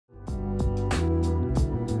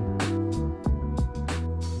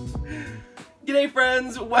G'day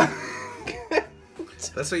friends!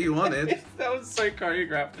 That's what you wanted. That was so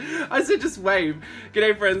choreographed. I said just wave.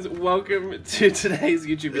 G'day friends, welcome to today's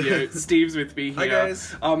YouTube video. Steve's with me here. Hi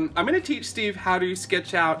guys. I'm going to teach Steve how to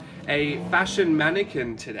sketch out a fashion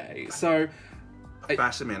mannequin today. So, A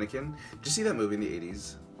fashion mannequin? Did you see that movie in the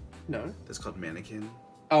 80s? No. That's called Mannequin.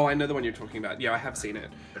 Oh, I know the one you're talking about. Yeah, I have seen it.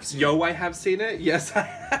 I have seen it. Yes, I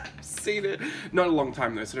have seen it. Not a long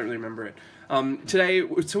time though, so I don't really remember it. Today,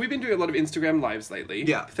 so we've been doing a lot of Instagram lives lately.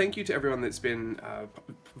 Yeah. Thank you to everyone that's been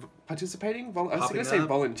participating. I was going to say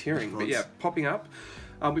volunteering, but yeah, popping up.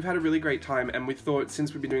 We've had a really great time, and we thought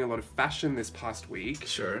since we've been doing a lot of fashion this past week,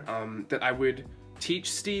 Sure. that I would teach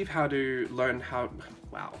Steve how to learn how.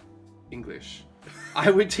 Wow, English. I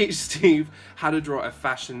would teach Steve how to draw a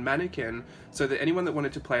fashion mannequin so that anyone that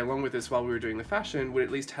wanted to play along with us while we were doing the fashion would at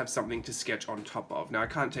least have something to sketch on top of. Now, I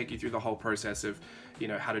can't take you through the whole process of, you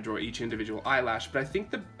know, how to draw each individual eyelash, but I think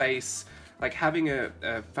the base, like having a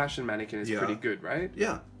fashion mannequin is pretty good, right?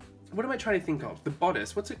 Yeah. What am I trying to think of? The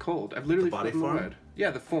bodice, what's it called? I've literally forgotten the word. Yeah,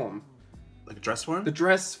 the form. Like a dress form? The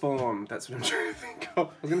dress form, that's what I'm trying to think of.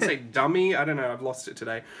 I was going to say dummy, I don't know, I've lost it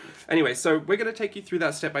today. Anyway, so we're going to take you through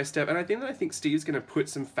that step by step, and I think Steve's going to put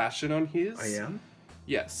some fashion on his. I am?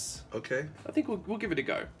 Yes. Okay. I think we'll give it a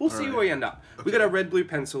go. We'll see where we end up. Okay. We've got our red blue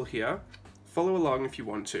pencil here. Follow along if you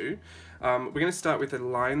want to. We're going to start with a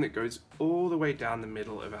line that goes all the way down the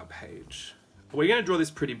middle of our page. We're going to draw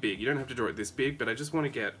this pretty big. You don't have to draw it this big, but I just want to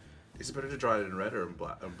get... Is it better to draw it in red or in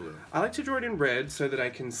black or blue? I like to draw it in red so that I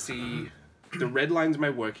can see... The red lines are my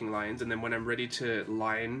working lines, and then when I'm ready to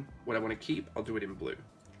line what I want to keep, I'll do it in blue.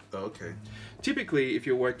 Oh, okay. Typically, if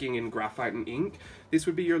you're working in graphite and ink, this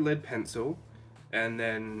would be your lead pencil, and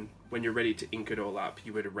then when you're ready to ink it all up,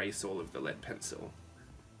 you would erase all of the lead pencil.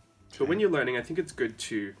 Okay. But when you're learning, I think it's good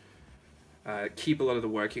to keep a lot of the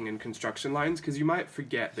working and construction lines, because you might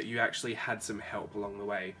forget that you actually had some help along the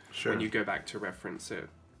way when you go back to reference it.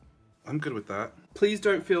 I'm good with that. Please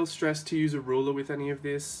don't feel stressed to use a ruler with any of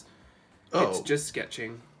this. Oh. It's just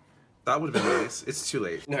sketching. That would have been nice. It's too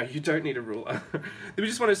late. No, you don't need a ruler. We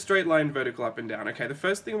just want a straight line vertical up and down. Okay, the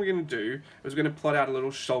first thing we're going to do is we're going to plot out a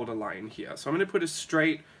little shoulder line here. So I'm going to put a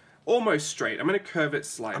straight, almost straight. I'm going to curve it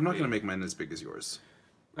slightly. I'm not going to make mine as big as yours.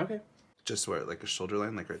 Okay. Just where, like a shoulder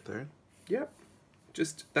line, like right there? Yep.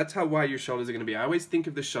 That's how wide your shoulders are going to be. I always think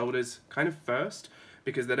of the shoulders kind of first,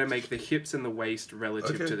 because then I make the hips and the waist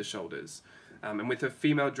relative to the shoulders. And with a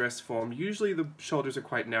female dress form, usually the shoulders are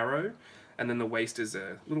quite narrow, and then the waist is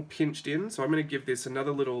a little pinched in. So I'm going to give this another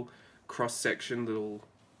little cross-section, little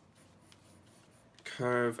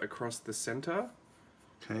curve across the center.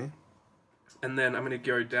 Okay. And then I'm going to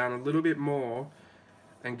go down a little bit more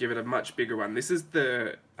and give it a much bigger one. This is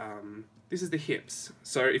the hips.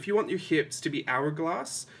 So if you want your hips to be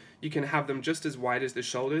hourglass, you can have them just as wide as the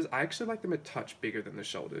shoulders. I actually like them a touch bigger than the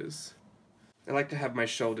shoulders. I like to have my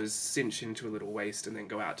shoulders cinch into a little waist and then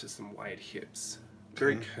go out to some wide hips.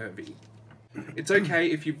 Very curvy. It's okay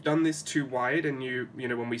if you've done this too wide and you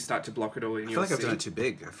know, when we start to block it all in, I feel like I've done it too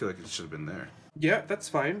big. I feel like it should have been there. Yeah, that's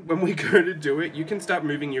fine. When we go to do it, you can start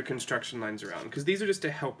moving your construction lines around, because these are just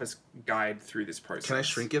to help us guide through this process. Can I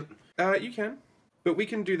shrink it? You can. But we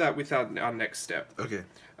can do that with our next step. Okay.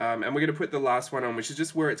 And we're going to put the last one on, which is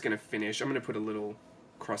just where it's going to finish. I'm going to put a little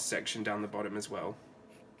cross-section down the bottom as well.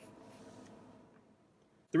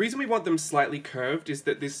 The reason we want them slightly curved is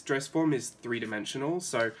that this dress form is three-dimensional,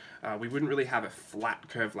 so we wouldn't really have a flat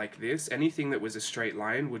curve like this. Anything that was a straight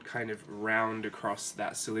line would kind of round across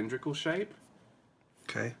that cylindrical shape.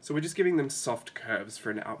 Okay. So we're just giving them soft curves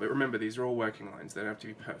for now, but remember, these are all working lines. They don't have to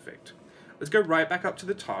be perfect. Let's go right back up to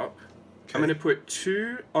the top. Okay. I'm going to put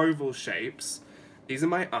two oval shapes. These are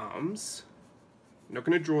my arms. I'm not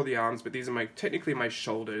going to draw the arms, but these are technically my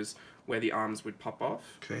shoulders, where the arms would pop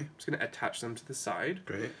off. Okay. I'm just going to attach them to the side.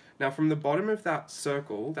 Great. Now from the bottom of that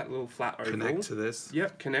circle, that little flat oval... Connect to this?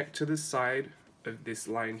 Yep, connect to the side of this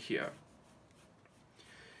line here.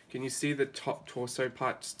 Can you see the top torso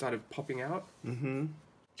part started popping out? Mm-hmm.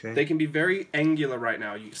 Okay. They can be very angular right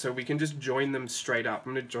now, so we can just join them straight up.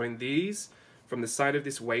 I'm going to join these from the side of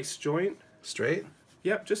this waist joint. Straight?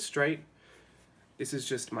 Yep, just straight. This is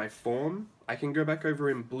just my form. I can go back over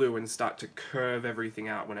in blue and start to curve everything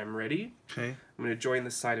out when I'm ready. Okay. I'm going to join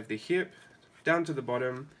the side of the hip down to the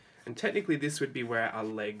bottom, and technically this would be where our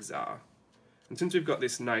legs are. And since we've got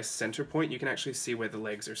this nice center point, you can actually see where the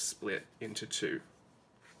legs are split into two.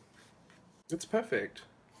 It's perfect.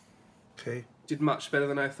 Okay. Did much better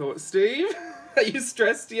than I thought, Steve. Are you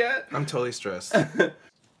stressed yet? I'm totally stressed. There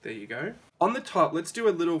you go. On the top, let's do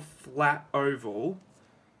a little flat oval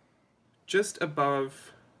just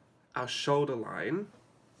above our shoulder line.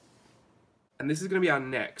 And this is going to be our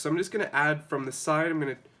neck. So I'm just going to add from the side, I'm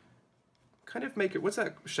going to kind of make it, what's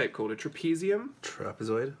that shape called? A trapezium?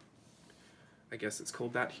 Trapezoid? I guess it's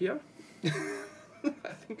called that here.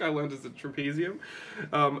 I think I learned as a trapezium.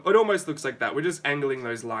 It almost looks like that. We're just angling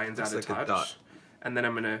those lines out a touch. A dot. And then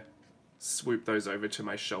I'm going to swoop those over to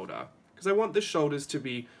my shoulder. Because I want the shoulders to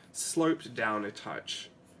be sloped down a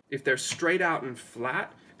touch. If they're straight out and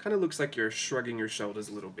flat, kind of looks like you're shrugging your shoulders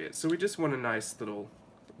a little bit. So we just want a nice little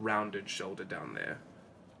rounded shoulder down there.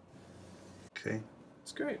 Okay.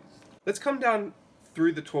 It's great. Let's come down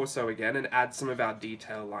through the torso again and add some of our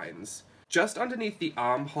detail lines. Just underneath the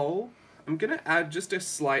armhole, I'm going to add just a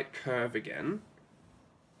slight curve again,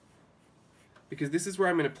 because this is where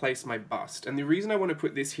I'm going to place my bust. And the reason I want to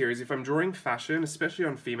put this here is if I'm drawing fashion, especially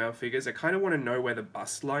on female figures, I kind of want to know where the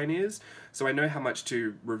bust line is, so I know how much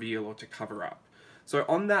to reveal or to cover up. So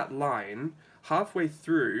on that line, halfway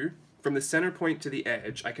through, from the center point to the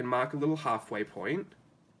edge, I can mark a little halfway point.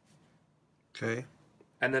 Okay.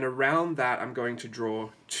 And then around that, I'm going to draw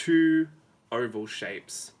 2 oval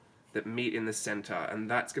shapes that meet in the center, and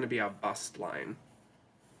that's going to be our bust line.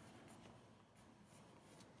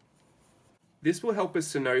 This will help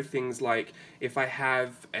us to know things like if I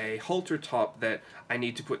have a halter top that I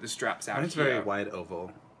need to put the straps out here. Mine's very wide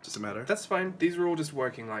oval. Does it matter? That's fine. These are all just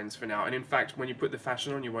working lines for now. And in fact, when you put the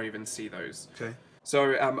fashion on, you won't even see those. Okay.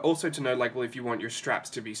 So also to know, like, well, if you want your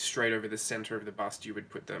straps to be straight over the center of the bust, you would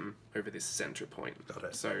put them over this center point. Got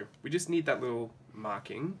it. So we just need that little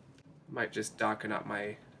marking. Might just darken up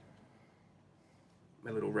my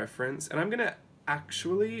little reference. And I'm going to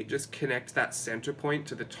actually just connect that center point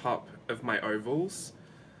to the top of my ovals,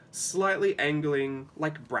 slightly angling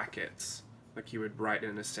like brackets, like you would write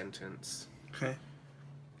in a sentence. Okay.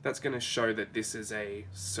 That's going to show that this is a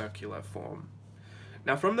circular form.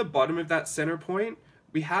 Now from the bottom of that center point,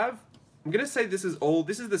 we have, I'm going to say this is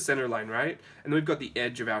the center line, right? And then we've got the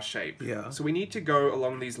edge of our shape. Yeah. So we need to go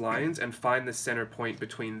along these lines and find the center point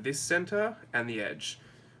between this center and the edge,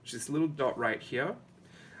 which is this little dot right here.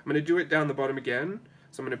 I'm going to do it down the bottom again.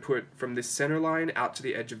 So I'm going to put from this center line out to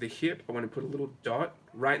the edge of the hip, I want to put a little dot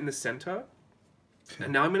right in the center. Okay.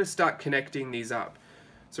 And now I'm going to start connecting these up.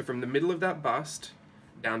 So from the middle of that bust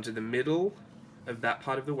down to the middle of that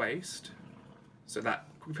part of the waist. So that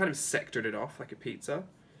we kind of sectored it off like a pizza.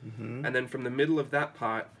 Mm-hmm. And then from the middle of that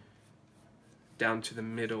part down to the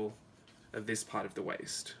middle of this part of the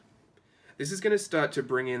waist. This is going to start to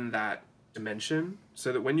bring in that dimension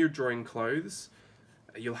so that when you're drawing clothes,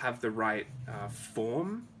 you'll have the right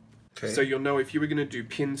form. Okay. So you'll know if you were going to do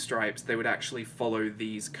pinstripes, they would actually follow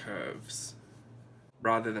these curves.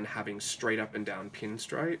 Rather than having straight up and down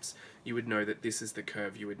pinstripes, you would know that this is the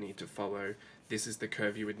curve you would need to follow, this is the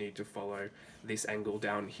curve you would need to follow, this angle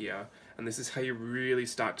down here, and this is how you really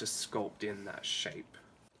start to sculpt in that shape.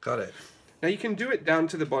 Got it. Now you can do it down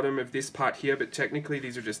to the bottom of this part here, but technically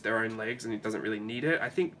these are just their own legs and it doesn't really need it. I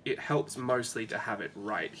think it helps mostly to have it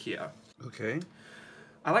right here. Okay.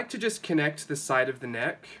 I like to just connect the side of the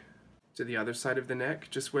neck to the other side of the neck,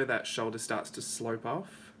 just where that shoulder starts to slope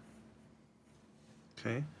off.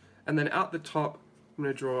 Okay. And then out the top, I'm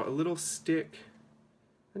going to draw a little stick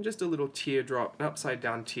and just a little teardrop, an upside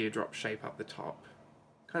down teardrop shape up the top.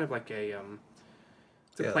 Kind of like a,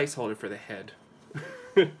 it's a placeholder for the head.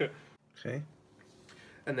 Okay.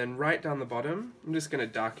 And then right down the bottom, I'm just going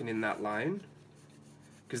to darken in that line,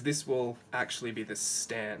 because this will actually be the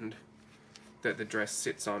stand that the dress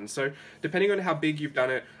sits on. So depending on how big you've done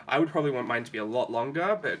it, I would probably want mine to be a lot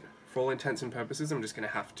longer, but for all intents and purposes, I'm just going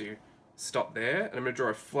to have to stop there, and I'm going to draw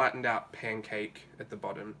a flattened out pancake at the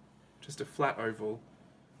bottom. Just a flat oval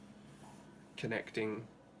connecting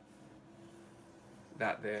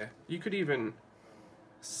that there. You could even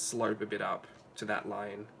slope a bit up to that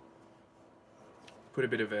line. Put a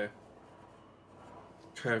bit of a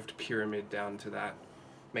curved pyramid down to that.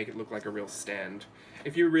 Make it look like a real stand.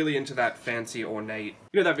 If you're really into that fancy ornate,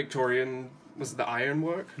 you know that Victorian, was it the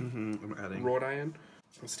ironwork? Mm-hmm, I'm adding. Wrought iron.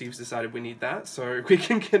 And Steve's decided we need that, so we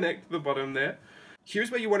can connect the bottom there.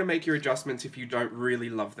 Here's where you want to make your adjustments if you don't really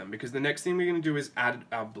love them, because the next thing we're going to do is add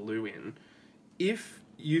our blue in. If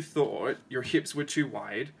you thought your hips were too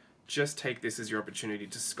wide, just take this as your opportunity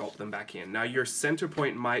to sculpt them back in. Now your center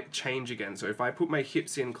point might change again, so if I put my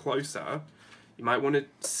hips in closer, you might want to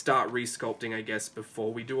start resculpting, I guess,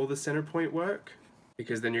 before we do all the center point work,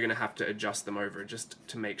 because then you're going to have to adjust them over just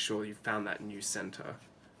to make sure you've found that new center.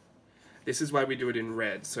 This is why we do it in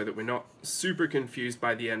red, so that we're not super confused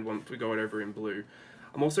by the end once we go it over in blue.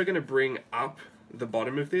 I'm also going to bring up the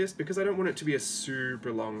bottom of this, because I don't want it to be a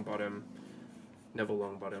super long bottom. Never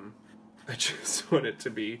long bottom. I just want it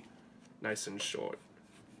to be nice and short.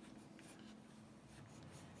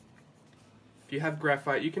 If you have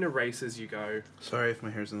graphite, you can erase as you go. Sorry if my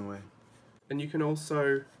hair's in the way. And you can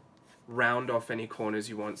also round off any corners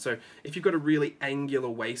you want. So if you've got a really angular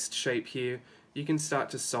waist shape here, you can start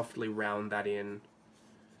to softly round that in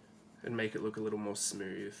and make it look a little more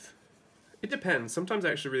smooth. It depends. Sometimes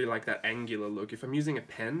I actually really like that angular look. If I'm using a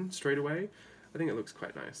pen straight away, I think it looks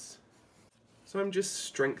quite nice. So I'm just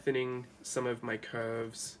strengthening some of my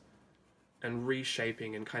curves and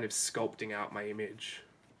reshaping and kind of sculpting out my image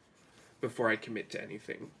before I commit to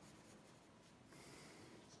anything.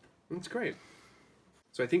 That's great.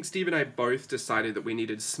 So I think Steve and I both decided that we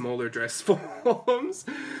needed smaller dress forms.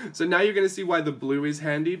 So now you're going to see why the blue is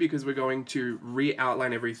handy, because we're going to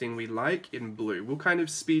re-outline everything we like in blue. We'll kind of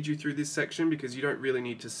speed you through this section because you don't really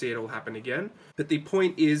need to see it all happen again. But the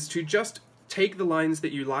point is to just take the lines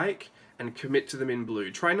that you like and commit to them in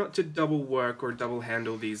blue. Try not to double work or double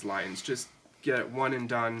handle these lines. Just get it one and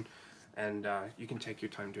done, and you can take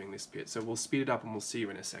your time doing this bit. So we'll speed it up and we'll see you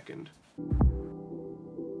in a second.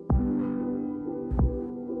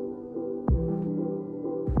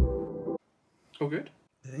 All good?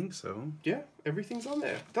 I think so. Yeah, everything's on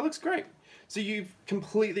there. That looks great. So you've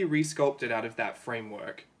completely resculpted out of that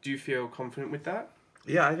framework. Do you feel confident with that?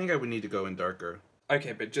 Yeah, I think I would need to go in darker.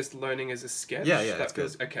 Okay, but just learning as a sketch? Yeah, that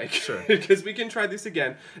feels good. Okay, Sure. Because we can try this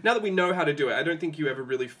again. Now that we know how to do it, I don't think you ever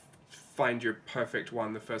really find your perfect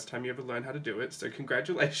one the first time you ever learn how to do it. So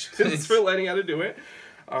congratulations for learning how to do it.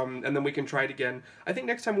 And then we can try it again. I think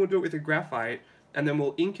next time we'll do it with a graphite, and then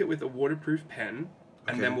we'll ink it with a waterproof pen.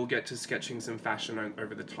 And then we'll get to sketching some fashion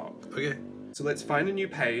over the top. Okay. So let's find a new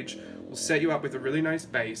page. We'll set you up with a really nice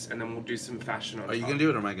base, and then we'll do some fashion on top. Are you going to do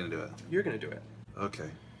it or am I going to do it? You're going to do it. Okay.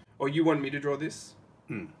 Or you want me to draw this?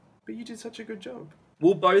 Hmm. But you did such a good job.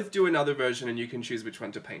 We'll both do another version, and you can choose which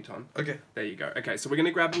one to paint on. Okay. There you go. Okay, so we're going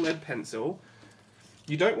to grab a lead pencil.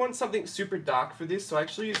 You don't want something super dark for this, so I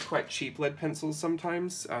actually use quite cheap lead pencils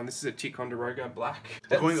sometimes. This is a Ticonderoga black.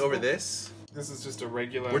 We're going over this? This is just a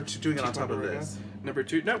regular... We're doing it on top of this. Number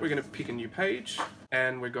 2. No, we're going to pick a new page,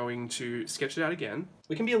 and we're going to sketch it out again.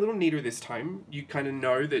 We can be a little neater this time. You kind of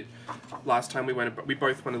know that last time we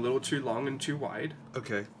both went a little too long and too wide.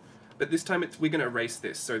 Okay. But this time we're going to erase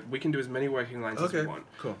this, so we can do as many working lines as we want.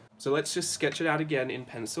 Cool. So let's just sketch it out again in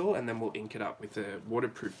pencil, and then we'll ink it up with a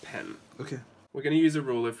waterproof pen. Okay. We're going to use a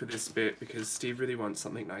ruler for this bit because Steve really wants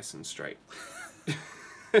something nice and straight.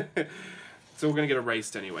 So we're going to get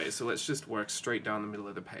erased anyway, so let's just work straight down the middle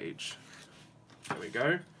of the page. There we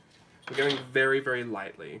go. We're going very, very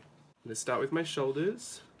lightly. I'm going to start with my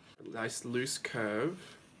shoulders, a nice loose curve.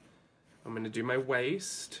 I'm going to do my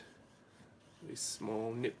waist, really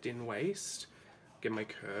small nipped in waist. Get my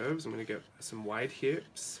curves, I'm going to get some wide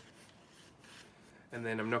hips. And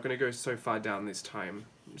then I'm not going to go so far down this time,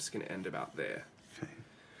 I'm just going to end about there. Okay.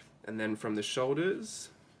 And then from the shoulders,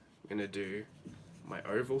 I'm going to do my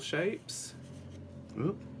oval shapes.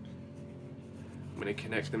 Oop. I'm going to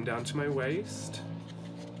connect them down to my waist.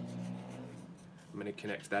 I'm going to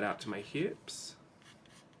connect that out to my hips.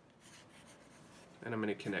 And I'm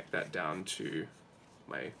going to connect that down to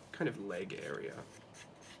my kind of leg area.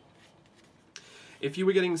 If you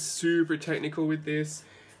were getting super technical with this,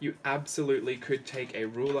 you absolutely could take a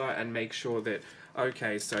ruler and make sure that,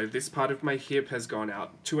 okay, so this part of my hip has gone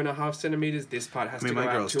out 2.5 centimeters, this part has to go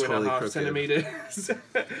out 2.5 centimeters.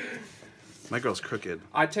 My girl's crooked.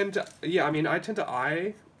 I tend to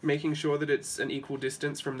eye making sure that it's an equal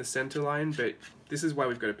distance from the center line, but this is why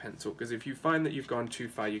we've got a pencil, because if you find that you've gone too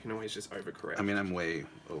far, you can always just overcorrect. I mean, I'm way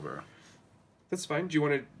over. That's fine. Do you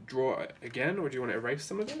want to draw again, or do you want to erase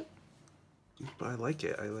some of it? But I like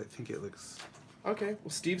it. Think it looks... Okay, well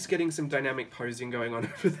Steve's getting some dynamic posing going on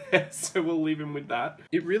over there, so we'll leave him with that.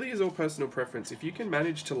 It really is all personal preference. If you can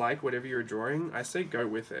manage to like whatever you're drawing, I say go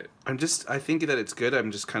with it. I think that it's good, I'm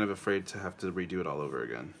just kind of afraid to have to redo it all over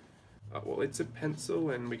again. Well, it's a pencil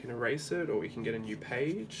and we can erase it, or we can get a new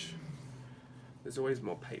page. There's always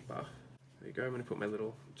more paper. There you go, I'm going to put my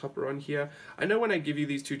little topper on here. I know when I give you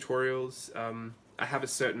these tutorials, I have a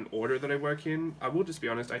certain order that I work in. I will just be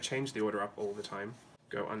honest, I change the order up all the time.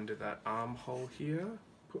 Go under that armhole here,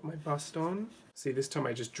 put my bust on. See, this time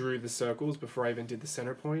I just drew the circles before I even did the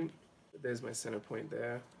center point. There's my center point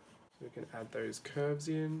there. We can add those curves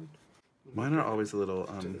in. Mine are always a little...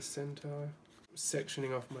 To the center.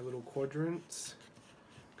 Sectioning off my little quadrants.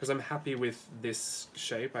 Because I'm happy with this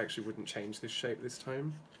shape, I actually wouldn't change this shape this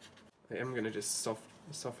time. I am going to just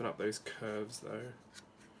soften up those curves though.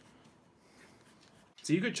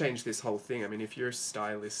 So you could change this whole thing. I mean, if your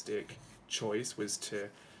stylistic choice was to,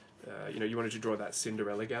 you wanted to draw that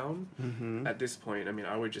Cinderella gown, at this point, I mean,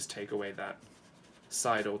 I would just take away that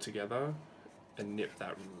side altogether and nip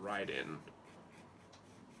that right in.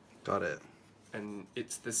 Got it. and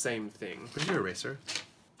it's the same thing. Where's your eraser?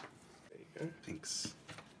 There you go. Thanks.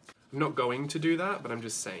 I'm not going to do that, but I'm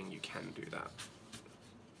just saying you can do that.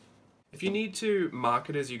 If you need to mark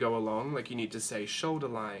it as you go along, like you need to say shoulder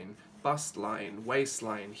line, bust line,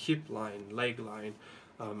 waistline, hip line, leg line,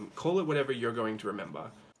 call it whatever you're going to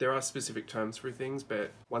remember. There are specific terms for things,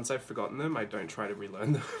 but once I've forgotten them, I don't try to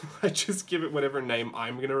relearn them. I just give it whatever name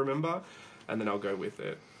I'm going to remember, and then I'll go with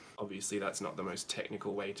it. Obviously, that's not the most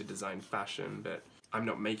technical way to design fashion, but I'm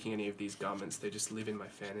not making any of these garments. They just live in my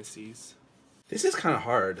fantasies. This is kind of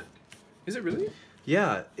hard. Is it really?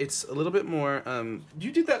 Yeah, it's a little bit more,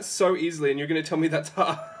 You did that so easily, and you're going to tell me that's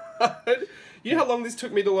hard. You know how long this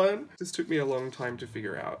took me to learn? This took me a long time to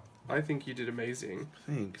figure out. I think you did amazing.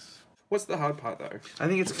 Thanks. What's the hard part, though? I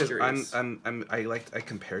think it's because Curious. I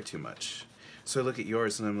compare too much. So I look at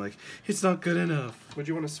yours and I'm like, it's not good enough. Would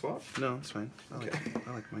you want to swap? No, it's fine.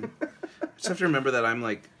 I like mine. Just have to remember that I'm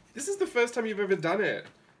like... This is the first time you've ever done it.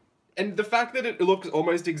 And the fact that it looks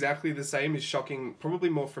almost exactly the same is shocking, probably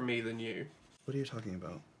more for me than you. What are you talking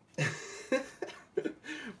about?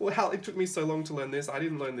 Well, how it took me so long to learn this. I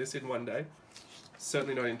didn't learn this in one day.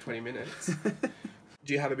 Certainly not in 20 minutes.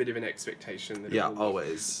 Do you have a bit of an expectation? That Yeah, it will look-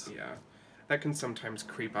 always. Yeah. That can sometimes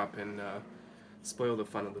creep up and spoil the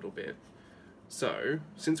fun a little bit. So,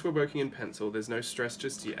 since we're working in pencil, there's no stress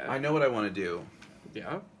just yet. I know what I want to do.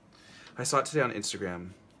 Yeah? I saw it today on Instagram.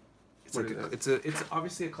 It's What like is it? it's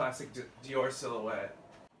obviously a classic Dior silhouette.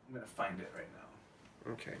 I'm gonna find it right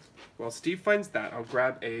now. Okay. While Steve finds that, I'll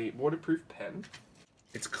grab a waterproof pen.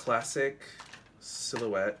 It's classic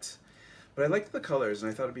silhouette, but I liked the colors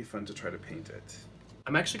and I thought it'd be fun to try to paint it.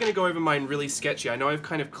 I'm actually going to go over mine really sketchy. I know I've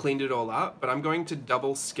kind of cleaned it all up, but I'm going to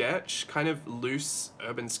double sketch, kind of loose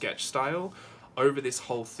urban sketch style, over this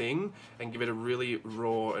whole thing and give it a really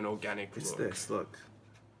raw and organic It's look. this, look.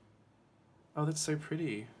 Oh, that's so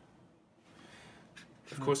pretty.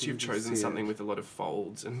 Of Can't course, you've even chosen see something it. with a lot of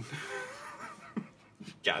folds and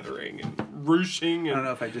gathering and ruching. I And... don't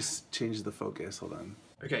know if I just changed the focus. Hold on.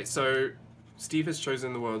 Okay, so Steve has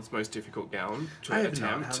chosen the world's most difficult gown to I have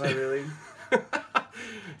attempt. not, have I really?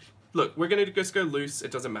 Look, we're going to just go loose.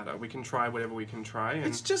 It doesn't matter. We can try whatever we can try. And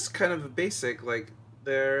It's just kind of basic, like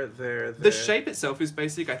there. the shape itself is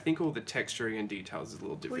basic. I think all the texturing and details is a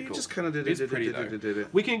little difficult. Well, you just kind of did It's it. pretty, did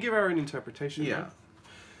it. We can give our own interpretation. Yeah. right?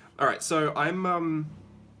 All right. So I'm.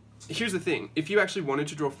 Here's the thing. If you actually wanted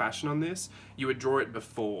to draw fashion on this, you would draw it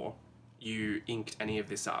before you inked any of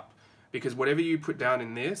this up, because whatever you put down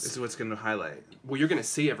in This this, is what's going to highlight. well, you're going to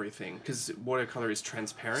see everything because watercolor is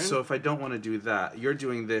transparent. So if I don't want to do that, you're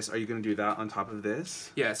doing this. Are you going to do that on top of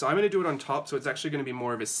this? yeah. So I'm going to do it on top. So it's actually going to be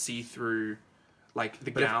more of a see-through, like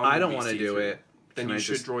the But if gown. I will don't be want to do see-through. it, Then can you I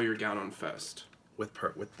should just- draw your gown on first.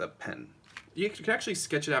 with the pen. You can actually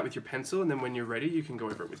sketch it out with your pencil, and then when you're ready, you can go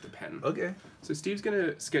over it with the pen. Okay. So Steve's going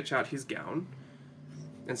to sketch out his gown.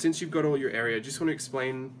 And since you've got all your area, do you just want to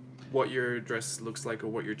explain what your dress looks like or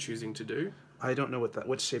what you're choosing to do? I don't know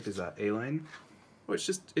what shape is that? A-line? Well,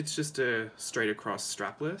 it's just a straight across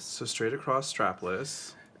strapless. So straight across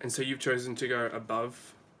strapless, And so you've chosen to go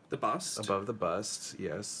above the bust. above the bust,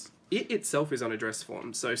 yes. It itself is on a dress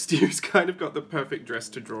form, so Steve's kind of got the perfect dress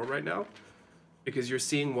to draw right now. Because you're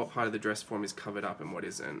seeing what part of the dress form is covered up and what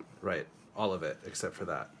isn't. Right. All of it, except for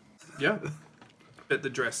that. Yeah. But the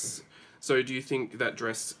dress... So do you think that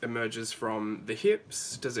dress emerges from the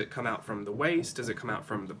hips? Does it come out from the waist? Does it come out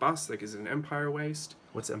from the bust? Like, is it an empire waist?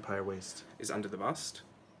 What's empire waist? Is under the bust?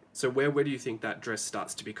 So where do you think that dress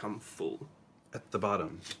starts to become full? At the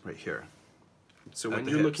bottom, right here. So At when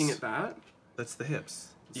the you're hips. looking at that... That's the hips.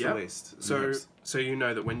 It's Yeah. the waist. and the So hips. so you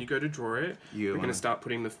know that when you go to draw it, You you're going wanna- to start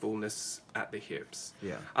putting the fullness at the hips.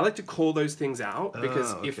 Yeah. I like to call those things out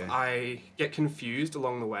because Oh, if okay. I get confused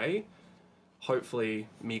along the way, hopefully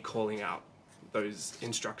me calling out those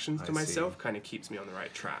instructions to I myself see. kind of keeps me on the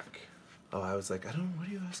right track. Oh, I was like, what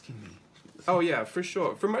are you asking me? Oh yeah, for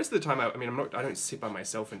sure. For most of the time, I don't sit by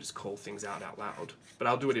myself and just call things out loud, but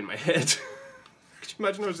I'll do it in my head. Could you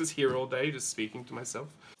imagine I was just here all day just speaking to myself?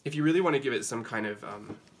 If you really want to give it some kind of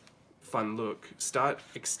fun look, start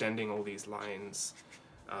extending all these lines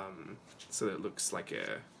so that it looks like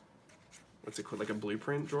what's it called, like a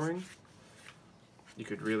blueprint drawing. You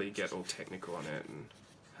could really get all technical on it and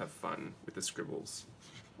have fun with the scribbles.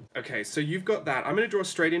 Okay, so you've got that. I'm going to draw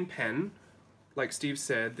straight in pen. Like Steve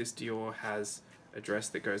said, this Dior has a dress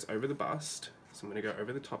that goes over the bust, so I'm going to go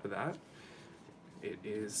over the top of that. It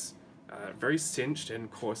is very cinched and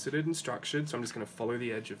corseted and structured, so I'm just going to follow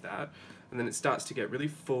the edge of that. And then it starts to get really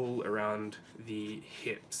full around the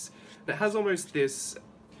hips. And it has almost this,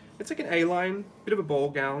 it's like an A-line, bit of a ball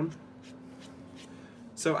gown.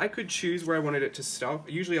 So I could choose where I wanted it to stop.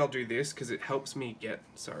 Usually I'll do this because it helps me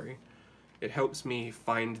it helps me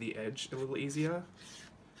find the edge a little easier,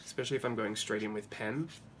 especially if I'm going straight in with pen.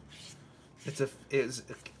 It's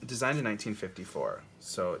designed in 1954,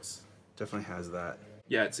 so it's definitely has that.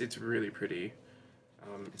 Yeah, it's really pretty.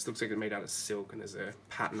 It looks like it's made out of silk and there's a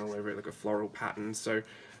pattern all over it, like a floral pattern. So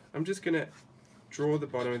I'm just gonna draw the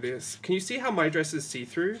bottom of this. Can you see how my dress is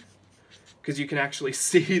see-through? Because you can actually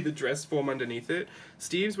see the dress form underneath it.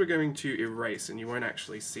 Steve's we're going to erase and you won't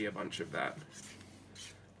actually see a bunch of that.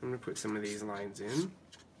 I'm going to put some of these lines in.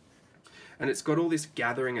 And it's got all this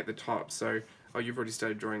gathering at the top, so... Oh, you've already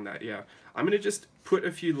started drawing that, yeah. I'm going to just put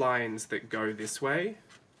a few lines that go this way.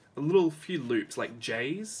 A few loops, like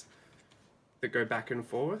J's, that go back and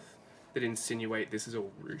forth, that insinuate this is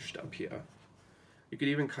all ruched up here. You could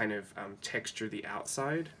even kind of texture the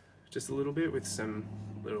outside just a little bit with some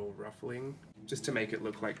little ruffling, just to make it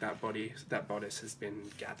look like that bodice has been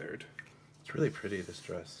gathered. It's really pretty, this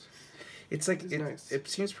dress. It's like, nice. It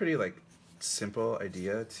seems pretty like simple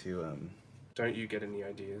idea to... Don't you get any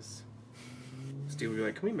ideas? Steve will be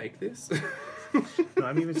like, can we make this? No,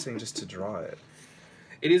 I'm even saying just to draw it.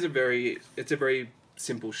 It's a very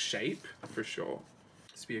simple shape, for sure.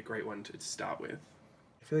 This would be a great one to start with.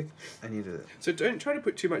 I feel like I need to... So don't try to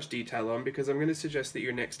put too much detail on, because I'm going to suggest that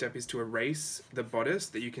your next step is to erase the bodice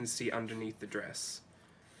that you can see underneath the dress.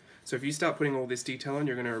 So if you start putting all this detail on,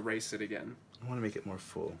 you're going to erase it again. I want to make it more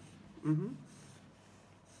full. Mm-hmm.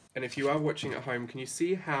 And if you are watching at home, can you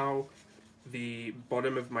see how the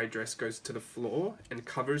bottom of my dress goes to the floor and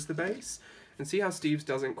covers the base? And see how Steve's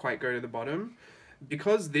doesn't quite go to the bottom?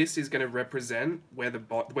 Because this is going to represent where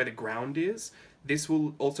the ground is, this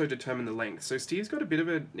will also determine the length. So Steve's got a bit of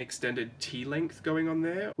an extended T length going on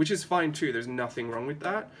there, which is fine too. There's nothing wrong with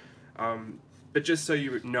that. But just so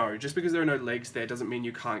you know, just because there are no legs there doesn't mean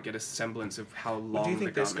you can't get a semblance of how long the garment is. Do you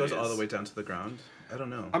think this goes all the way down to the ground? I don't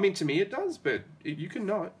know. I mean, to me it does, but you can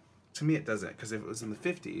not. To me it doesn't, because if it was in the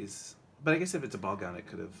 50s... But I guess if it's a ball gown, it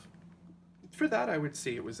could have... For that, I would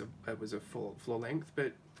see it was a full floor length,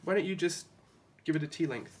 but why don't you just give it a T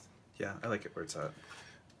length? Yeah, I like it where it's at.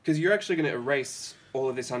 Because you're actually going to erase all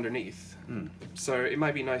of this underneath. Mm. So it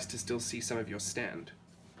might be nice to still see some of your stand.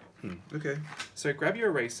 Okay. So grab your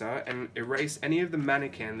eraser and erase any of the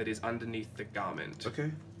mannequin that is underneath the garment.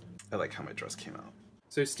 Okay. I like how my dress came out.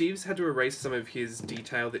 So Steve's had to erase some of his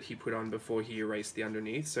detail that he put on before he erased the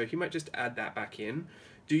underneath, so he might just add that back in.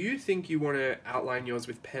 Do you think you want to outline yours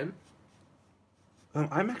with pen?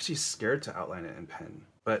 I'm actually scared to outline it in pen,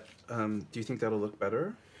 but do you think that'll look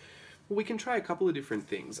better? Well, we can try a couple of different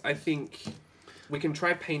things. I think we can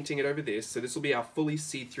try painting it over this, so this will be our fully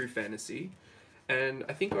see-through fantasy. And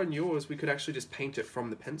I think on yours, we could actually just paint it from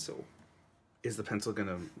the pencil. Is the pencil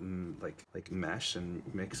gonna like mesh and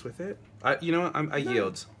mix with it? You know what? I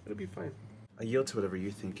yield. It'll be fine. I yield to whatever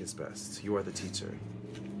you think is best. You are the teacher.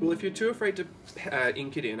 Well, if you're too afraid to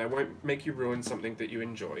ink it in, I won't make you ruin something that you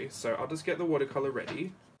enjoy. So I'll just get the watercolor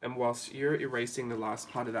ready. And whilst you're erasing the last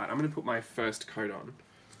part of that, I'm going to put my first coat on.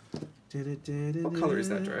 What color is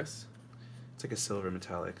that dress? It's like a silver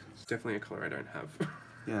metallic. It's definitely a color I don't have.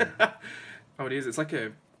 Yeah. Oh, it is.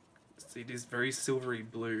 It is very silvery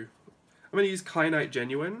blue. I'm going to use Kyanite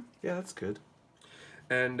Genuine. Yeah, that's good.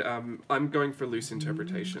 And I'm going for loose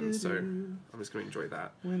interpretation, so I'm just going to enjoy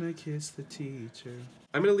that. When I kiss the teacher.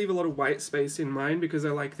 I'm going to leave a lot of white space in mine because I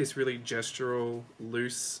like this really gestural,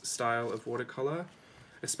 loose style of watercolor.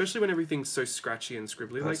 Especially when everything's so scratchy and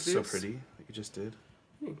scribbly like this. That's so pretty, like you just did.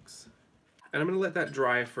 Thanks. And I'm going to let that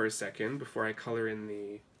dry for a second before I color in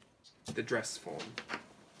the dress form.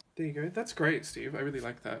 There you go. That's great, Steve. I really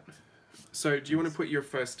like that. So do you want to put your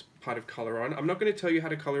first part of color on? I'm not going to tell you how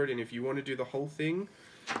to color it in. If you want to do the whole thing,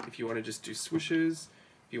 if you want to just do swooshes,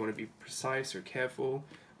 if you want to be precise or careful.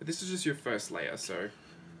 But this is just your first layer, so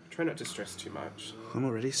try not to stress too much. I'm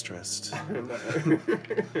already stressed.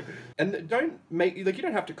 And don't make, you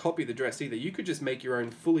don't have to copy the dress either. You could just make your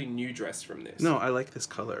own fully new dress from this. No, I like this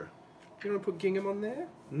color. You want to put gingham on there?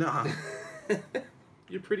 Nah.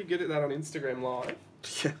 You're pretty good at that on Instagram Live.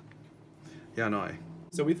 Yeah. Yeah, no,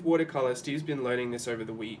 So with watercolor, Steve's been learning this over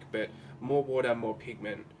the week, but more water, more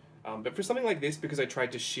pigment. But for something like this, because I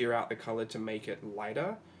tried to shear out the color to make it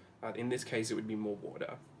lighter, in this case it would be more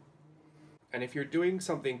water. And if you're doing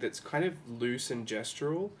something that's kind of loose and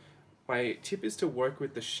gestural, my tip is to work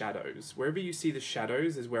with the shadows. Wherever you see the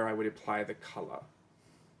shadows is where I would apply the color.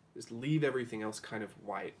 Just leave everything else kind of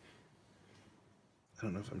white. I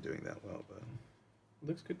don't know if I'm doing that well, but...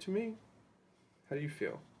 Looks good to me. How do you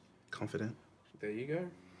feel? Confident. There you go.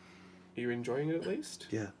 Are you enjoying it at least?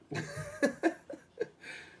 Yeah.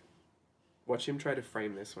 Watch him try to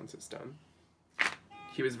frame this once it's done.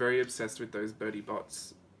 He was very obsessed with those Birdie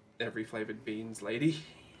Bots, every flavoured beans lady.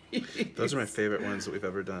 Those are my favorite ones that we've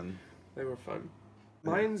ever done. They were fun.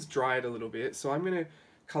 Mine's dried a little bit, so I'm going to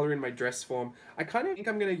colour in my dress form. I kind of think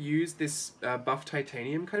I'm going to use this buff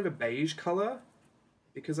titanium, kind of a beige colour,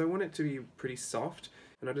 because I want it to be pretty soft,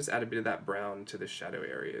 and I'll just add a bit of that brown to the shadow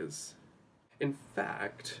areas. In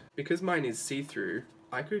fact, because mine is see-through,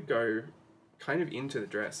 I could go kind of into the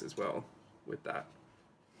dress as well with that.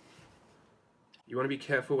 You want to be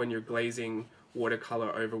careful when you're glazing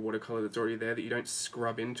watercolor over watercolor that's already there that you don't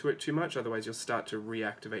scrub into it too much, otherwise you'll start to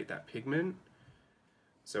reactivate that pigment.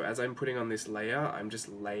 So as I'm putting on this layer, I'm just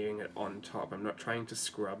laying it on top. I'm not trying to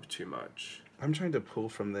scrub too much. I'm trying to pull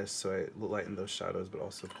from this so I lighten those shadows, but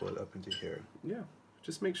also pull it up into here. Yeah,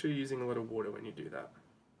 just make sure you're using a lot of water when you do that.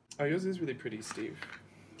 Oh, yours is really pretty, Steve.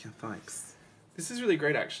 Yeah, thanks. This is really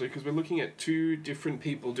great, actually, because we're looking at two different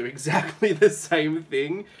people do exactly the same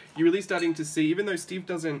thing. You're really starting to see, even though Steve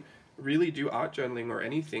doesn't really do art journaling or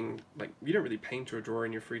anything, like, you don't really paint or draw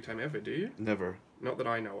in your free time ever, do you? Never. Not that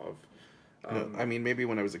I know of. No, I mean, maybe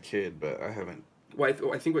when I was a kid, but I haven't. Well,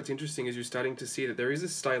 I think what's interesting is you're starting to see that there is a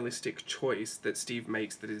stylistic choice that Steve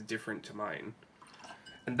makes that is different to mine.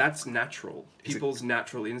 And that's natural. People's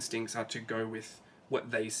natural instincts are to go with what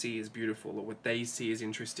they see as beautiful or what they see as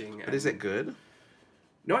interesting. But is it good?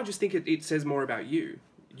 No, I just think it says more about you.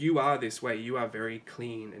 You are this way. You are very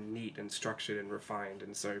clean and neat and structured and refined.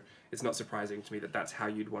 And so it's not surprising to me that that's how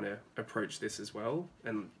you'd want to approach this as well.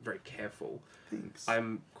 And very careful. Thanks.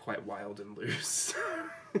 I'm quite wild and loose.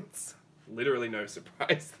 It's literally no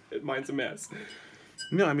surprise that mine's a mess.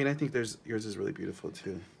 No, I mean, I think yours is really beautiful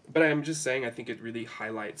too. But I'm just saying, I think it really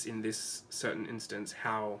highlights in this certain instance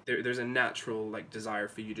how there's a natural like desire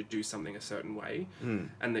for you to do something a certain way,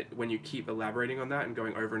 and that when you keep elaborating on that and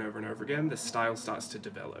going over and over and over again, the style starts to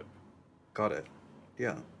develop. Got it.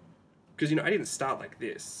 Yeah. Because, you know, I didn't start like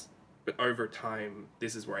this, but over time,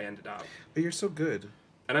 this is where I ended up. But you're so good.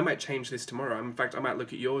 And I might change this tomorrow. In fact, I might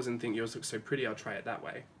look at yours and think yours looks so pretty, I'll try it that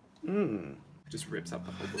way. Just rips up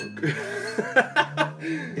the whole book.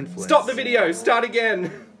 Influence. Stop the video, start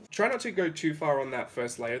again. Try not to go too far on that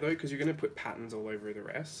first layer though, because you're going to put patterns all over the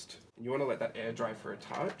rest. You want to let that air dry for a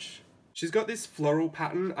touch. She's got this floral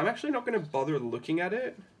pattern. I'm actually not going to bother looking at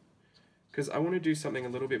it, because I want to do something a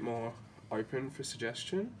little bit more open for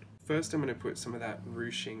suggestion. First, I'm going to put some of that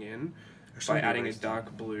ruching in by adding a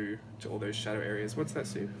dark blue to all those shadow areas. What's that,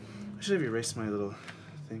 Steve? I should have erased my little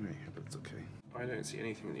thing right here, but it's okay. I don't see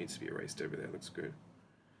anything that needs to be erased over there. Looks good.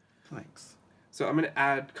 Thanks. So I'm going to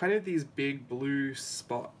add kind of these big blue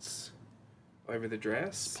spots over the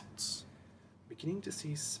dress. Spots. Beginning to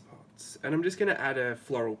see spots. And I'm just going to add a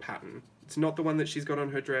floral pattern. It's not the one that she's got on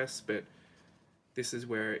her dress, but this is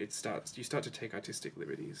where it starts. You start to take artistic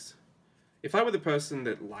liberties. If I were the person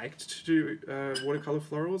that liked to do watercolor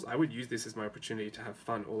florals, I would use this as my opportunity to have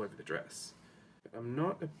fun all over the dress. But I'm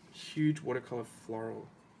not a huge watercolor floral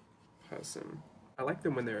person. I like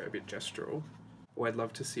them when they're a bit gestural. Or I'd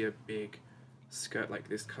love to see a big skirt like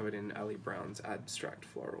this covered in Ali Brown's abstract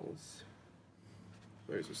florals.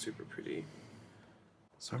 Those are super pretty.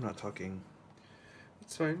 So I'm not talking.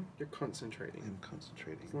 It's fine, you're concentrating. I'm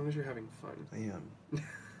concentrating. As long as you're having fun. I am.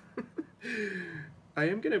 I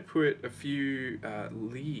am going to put a few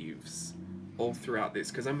leaves all throughout this,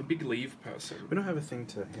 because I'm a big leaf person. We don't have a thing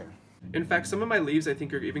to... Here. In fact, some of my leaves I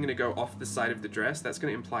think are even going to go off the side of the dress. That's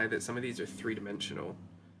going to imply that some of these are three-dimensional.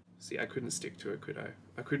 See, I couldn't stick to it, could I?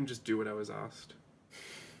 I couldn't just do what I was asked.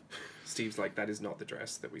 Steve's like, that is not the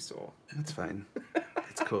dress that we saw. That's fine.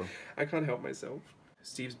 It's cool. I can't help myself.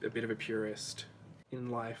 Steve's a bit of a purist in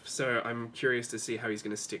life, so I'm curious to see how he's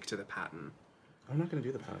going to stick to the pattern. I'm not going to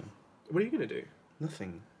do the pattern. What are you going to do?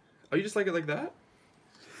 Nothing. Oh, you just like it like that?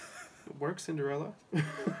 Work, Cinderella.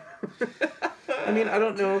 I mean, I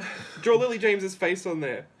don't know. Draw Lily James's face on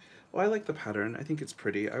there. Well, I like the pattern. I think it's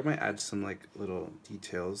pretty. I might add some, like, little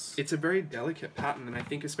details. It's a very delicate pattern, and I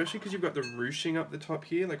think especially because you've got the ruching up the top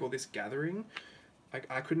here, like all this gathering,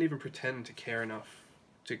 I couldn't even pretend to care enough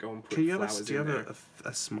to go and put flowers in there. Do you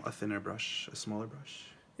have a thinner brush, a smaller brush?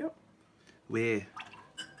 Yep. Where?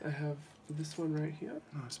 I have this one right here.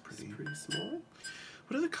 Oh, it's pretty. It's pretty small.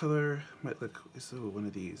 What other color might look... So one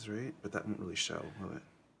of these, right? But that won't really show, will it?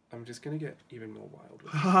 I'm just going to get even more wild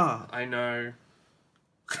with it. Ha! I know.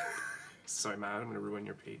 So mad, I'm going to ruin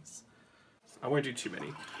your piece. I won't do too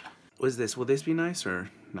many. What is this? Will this be nice or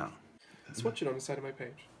no? Swatch it on the side of my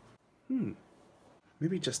page.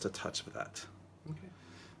 Maybe just a touch of that. Okay.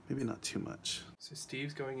 Maybe not too much. So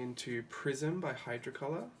Steve's going into Prism by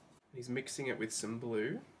Hydrocolor. He's mixing it with some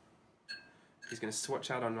blue. He's going to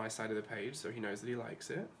swatch out on my side of the page so he knows that he likes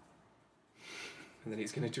it. And then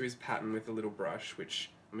he's going to do his pattern with a little brush,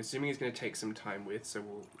 which I'm assuming he's going to take some time with, so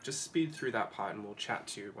we'll just speed through that part and we'll chat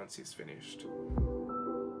to you once he's finished.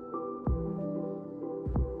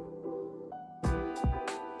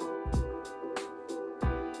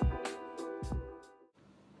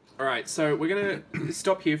 Alright, so we're going to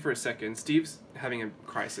stop here for a second. Steve's having a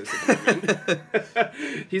crisis at the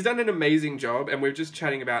moment. He's done an amazing job, and we're just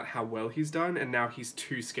chatting about how well he's done, and now he's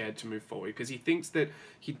too scared to move forward, because he thinks that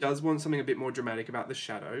he does want something a bit more dramatic about the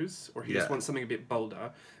shadows, or he just wants something a bit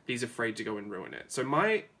bolder, but he's afraid to go and ruin it. So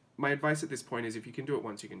my advice at this point is, if you can do it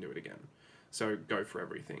once, you can do it again. So go for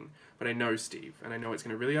everything. But I know Steve, and I know it's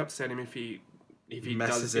going to really upset him if he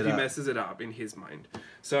messes it up in his mind.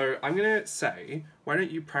 So I'm going to say, why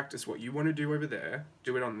don't you practice what you want to do over there,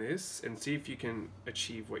 do it on this, and see if you can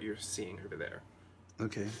achieve what you're seeing over there.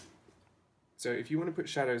 Okay. So if you want to put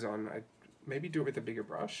shadows on, I'd maybe do it with a bigger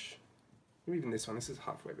brush. Maybe even this one. This is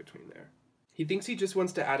halfway between there. He thinks he just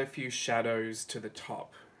wants to add a few shadows to the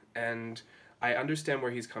top, and I understand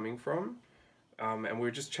where he's coming from. And we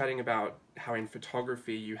were just chatting about how in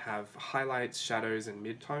photography you have highlights, shadows, and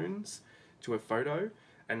midtones to a photo,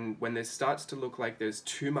 and when there starts to look like there's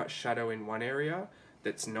too much shadow in one area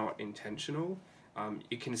that's not intentional,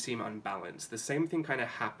 it can seem unbalanced. The same thing kind of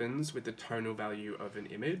happens with the tonal value of an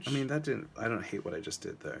image. I mean, I don't hate what I just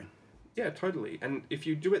did there. Yeah, totally. And if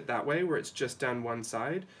you do it that way, where it's just down one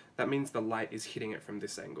side, that means the light is hitting it from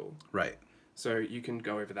this angle. Right. So you can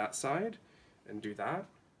go over that side and do that.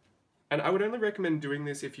 And I would only recommend doing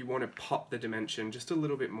this if you want to pop the dimension just a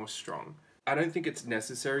little bit more strong. I don't think it's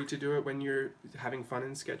necessary to do it when you're having fun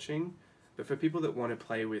in sketching, but for people that want to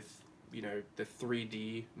play with, you know, the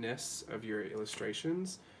 3D-ness of your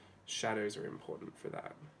illustrations, shadows are important for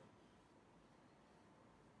that.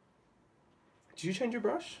 Did you change your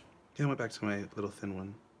brush? Yeah, I went back to my little thin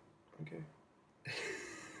one. Okay.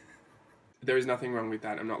 There is nothing wrong with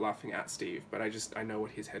that. I'm not laughing at Steve, but I know what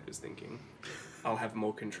his head was thinking. I'll have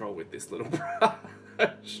more control with this little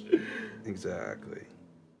brush. Exactly.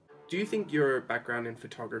 Do you think your background in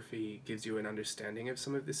photography gives you an understanding of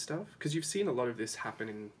some of this stuff? Because you've seen a lot of this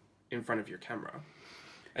happen in front of your camera.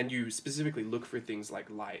 And you specifically look for things like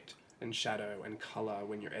light and shadow and color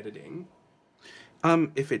when you're editing.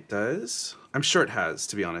 If it does, I'm sure it has,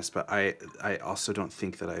 to be honest, but I also don't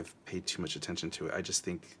think that I've paid too much attention to it. I just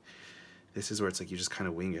think this is where it's like you just kind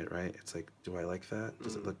of wing it, right? It's like, do I like that?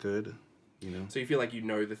 Does it look good? You know? So you feel like you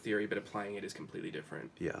know the theory, but applying it is completely different.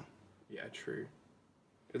 Yeah. Yeah, true.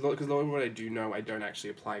 Because a lot of what I do know, I don't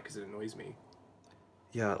actually apply because it annoys me.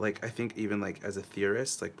 Yeah, like, I think even, like, as a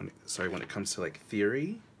theorist, like, when it comes to, like,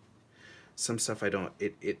 theory, some stuff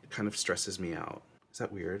it kind of stresses me out. Is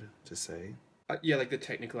that weird to say? Yeah, like the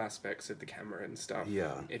technical aspects of the camera and stuff.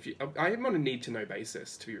 Yeah. I'm on a need-to-know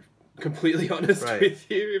basis, to be completely honest with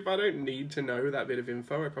you. If I don't need to know that bit of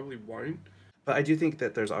info, I probably won't. But I do think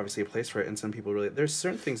that there's obviously a place for it, and some people really... There's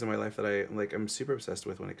certain things in my life that I'm super obsessed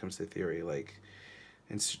with when it comes to theory, like...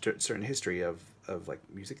 in certain history of like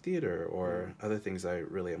music theater or other things I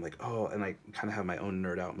really am like, oh, and I kind of have my own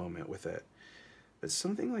nerd out moment with it. But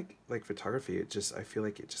something like photography, I feel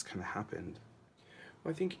like it just kind of happened.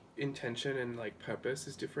 Well, I think intention and like purpose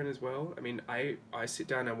is different as well. I mean, I sit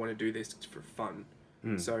down and I want to do this for fun.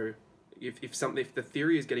 So if the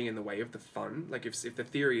theory is getting in the way of the fun, like if the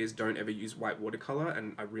theory is don't ever use white watercolor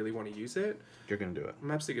and I really want to use it, you're going to do it.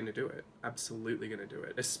 I'm absolutely going to do it. Absolutely going to do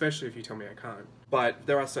it. Especially if you tell me I can't. But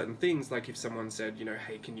there are certain things, like if someone said, you know,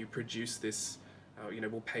 hey, can you produce this, you know,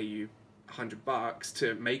 we'll pay you $100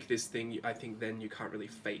 to make this thing, I think then you can't really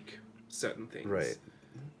fake certain things. Right.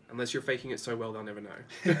 Unless you're faking it so well, they'll never know.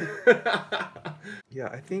 Yeah,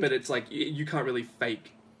 I think... But it's like, you can't really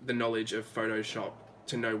fake the knowledge of Photoshop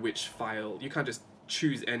to know which file. You can't just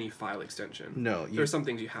choose any file extension. No. There are some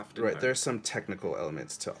things you have to know. There's some technical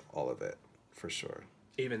elements to all of it, for sure.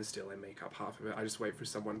 Even still, I make up half of it. I just wait for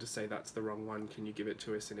someone to say that's the wrong one. Can you give it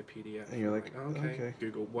to us in a PDF? And you're like, oh, okay.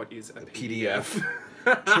 Google, what is a PDF?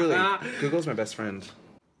 Truly, Google's my best friend.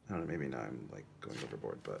 I don't know, maybe now I'm like going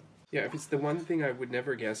overboard, but... Yeah, if it's the one thing I would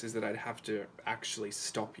never guess is that I'd have to actually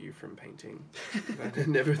stop you from painting. I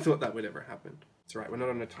never thought that would ever happen. It's alright, we're not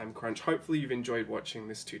on a time crunch. Hopefully you've enjoyed watching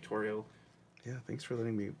this tutorial. Yeah, thanks for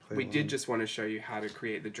letting me play We did just want to show you how to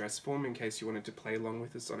create the dress form in case you wanted to play along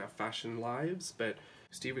with us on our fashion lives, but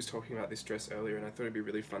Steve was talking about this dress earlier and I thought it'd be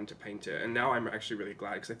really fun to paint it. And now I'm actually really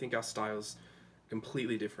glad because I think our style's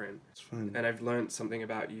completely different. It's fun. And I've learned something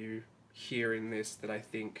about you here in this that I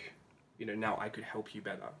think, you know, now I could help you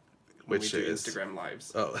better. When we do Instagram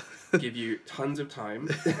lives. Oh. Give you tons of time,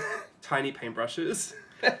 tiny paintbrushes,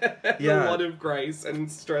 a lot of grace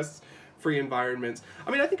and stress free environments.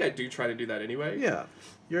 I mean, I think I do try to do that anyway. Yeah,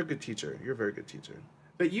 you're a good teacher. You're a very good teacher.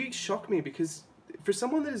 But you shock me because for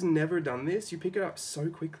someone that has never done this, you pick it up so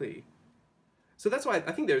quickly. So that's why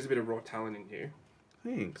I think there's a bit of raw talent in you.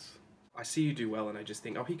 Thanks. I see you do well and I just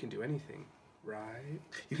think, oh, he can do anything, right?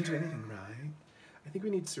 You can do anything, right? I think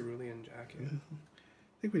we need cerulean jacket. Yeah.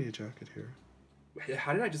 I think we need a jacket here.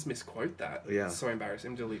 How did I just misquote that? Yeah. It's so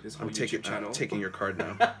embarrassing. Delete this whole YouTube channel. I'm taking your card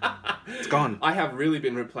now. It's gone. I have really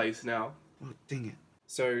been replaced now. Oh, dang it.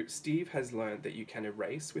 So Steve has learned that you can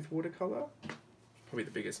erase with watercolor. Probably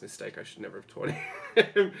the biggest mistake. I should never have taught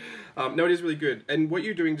him. No, it is really good. And what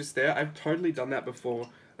you're doing just there, I've totally done that before.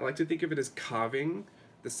 I like to think of it as carving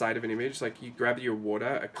the side of an image. Like you grab your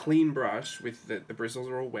water, a clean brush with the bristles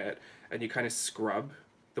are all wet, and you kind of scrub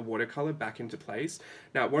the watercolor back into place.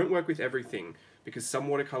 Now, it won't work with everything because some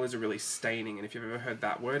watercolors are really staining, and if you've ever heard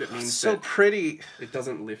that word, it means so that pretty. it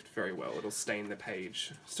doesn't lift very well. It'll stain the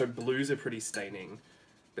page. So blues are pretty staining,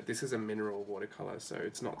 but this is a mineral watercolor, so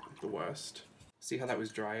it's not the worst. See how that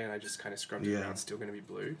was dry and I just kind of scrubbed it around? It's still going to be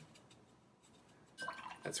blue.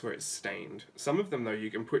 That's where it's stained. Some of them, though, you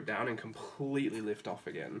can put down and completely lift off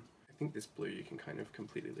again. I think this blue you can kind of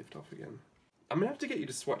completely lift off again. I'm going to have to get you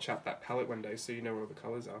to swatch out that palette one day so you know what all the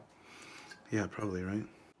colours are. Yeah, probably, right?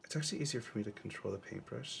 It's actually easier for me to control the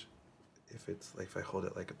paintbrush if it's like if I hold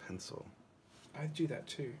it like a pencil. I do that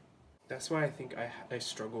too. That's why I think I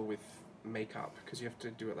struggle with makeup, because you have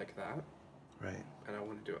to do it like that. Right. And I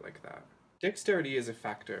want to do it like that. Dexterity is a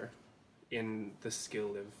factor in the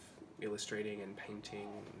skill of illustrating and painting,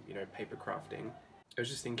 you know, paper crafting. I was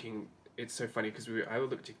just thinking, it's so funny because I would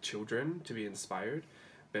look to children to be inspired,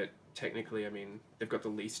 but technically, I mean, they've got the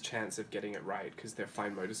least chance of getting it right because their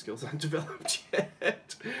fine motor skills aren't developed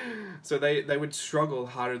yet. So they would struggle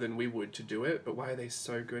harder than we would to do it, but why are they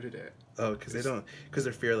so good at it? Oh, because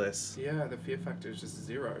they're fearless. Yeah, the fear factor is just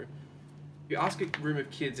zero. You ask a room of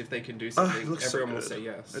kids if they can do something, everyone will say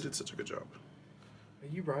yes. I did such a good job.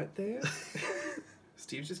 Are you right there?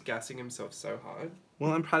 Steve's just gassing himself so hard.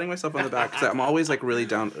 Well, I'm patting myself on the back because I'm always like really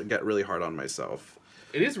down, get really hard on myself.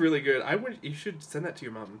 It is really good. You should send that to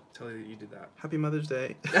your mum. Tell her that you did that. Happy Mother's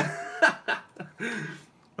Day.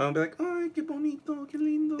 I'll be like, ay, qué bonito, qué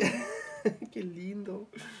lindo. Qué lindo.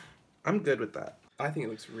 I'm good with that. I think it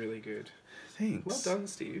looks really good. Thanks. Well done,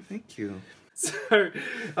 Steve. Thank you. So,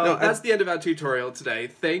 that's the end of our tutorial today.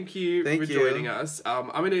 Thank you for joining us. I'm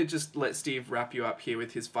going to just let Steve wrap you up here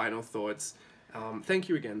with his final thoughts. Thank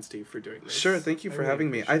you again, Steve, for doing this. Sure, thank you for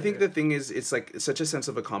having me. I think the thing is, it's like such a sense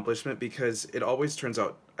of accomplishment because it always turns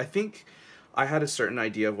out, I think I had a certain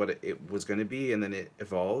idea of what it was going to be, and then it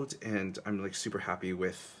evolved, and I'm like super happy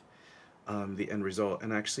with the end result,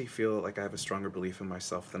 and I actually feel like I have a stronger belief in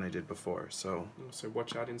myself than I did before. So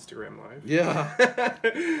watch out Instagram Live. Yeah.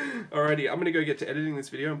 Alrighty, I'm going to go get to editing this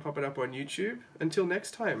video and pop it up on YouTube. Until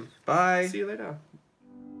next time. Bye. See you later.